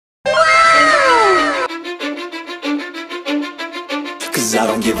I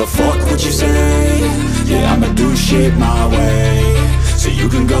don't give a fuck what you say. Yeah, I'ma do shit my way. So you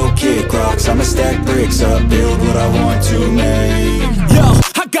can go kick rocks, I'ma stack bricks up, build what I want to make. Yo,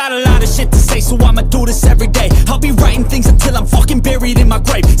 I got a lot of shit to say, so I'ma do this every day. I'll be writing things until I'm fucking buried in my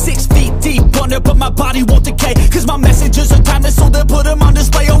grave. 6 feet deep under, but my body won't decay, cause my messages are timeless, so they'll put them on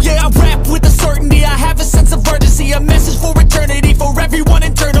display. Oh yeah, I rap with a certainty, I have a sense of urgency, a message for eternity, for everyone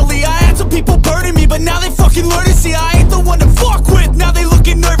internally. I had some people burning me, but now they fucking learn to see I ain't the one to fuck with, now they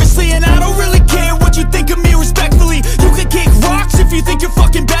looking nervously. And I don't really care what you think of me, respectfully. You can kick rocks if you think you're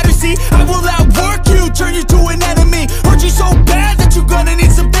fucking better, see I will outwork you, turn you to an enemy, hurt you so bad that you're gonna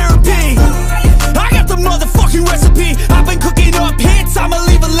need some therapy. I got the motherfucking recipe, I've been cooking up hits, I'ma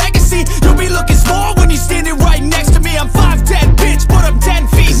leave a legacy. You'll be looking small when you're standing right next to me. I'm 5'10", bitch, but I'm 10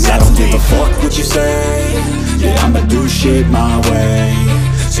 feet next to me. I don't give a fuck what you say. Yeah, I'ma do shit my way.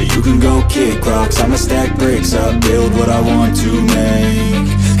 So you can go kick rocks, I'ma stack bricks up, build what I want to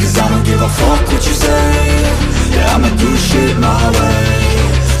make. Cause I don't give a fuck what you say. Yeah, I'ma do shit my way.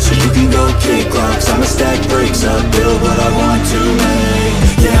 So you can go kick rocks, I'ma stack bricks up, build what I want to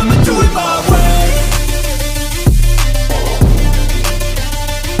make. Yeah, I'ma do it my way.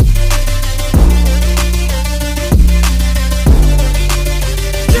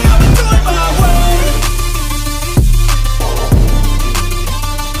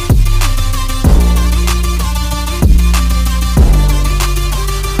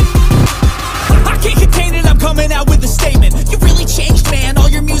 Coming out with a statement. You really changed, man, all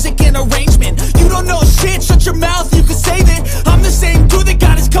your music and arrangement. You don't know shit, shut your mouth, you can save it. I'm the same dude that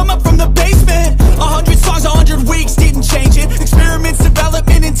got his come up from the basement. 100 songs, 100 weeks, didn't change it. Experiments,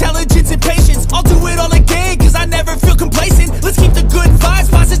 development, intelligence, and patience. I'll do it all again, cause I never feel complacent. Let's keep the good vibes,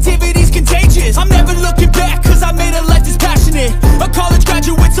 positivity's contagious. I'm never looking back, cause I made a life that's passionate. A college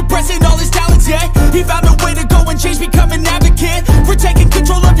graduate suppressing all his talents, yeah. He found a way to go and change, become an advocate for taking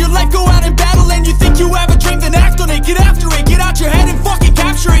control of your life, go out and battle. And you think you have a dream, then act on it, get after it, get out your head and fucking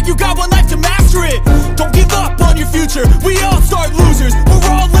capture it. You got one life to master it. Don't give up on your future, we all start losers. We're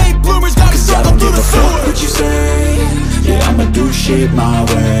all late bloomers, gotta struggle through the sewer. What you say? Yeah, I'ma do shit my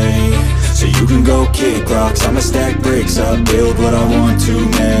way. So you can go kick rocks, I'ma stack bricks up, build what I want to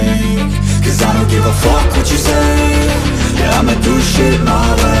make. Cause I don't give a fuck what you say. Yeah, I'ma do shit my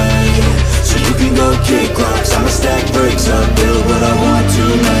way. So you can go kick rocks,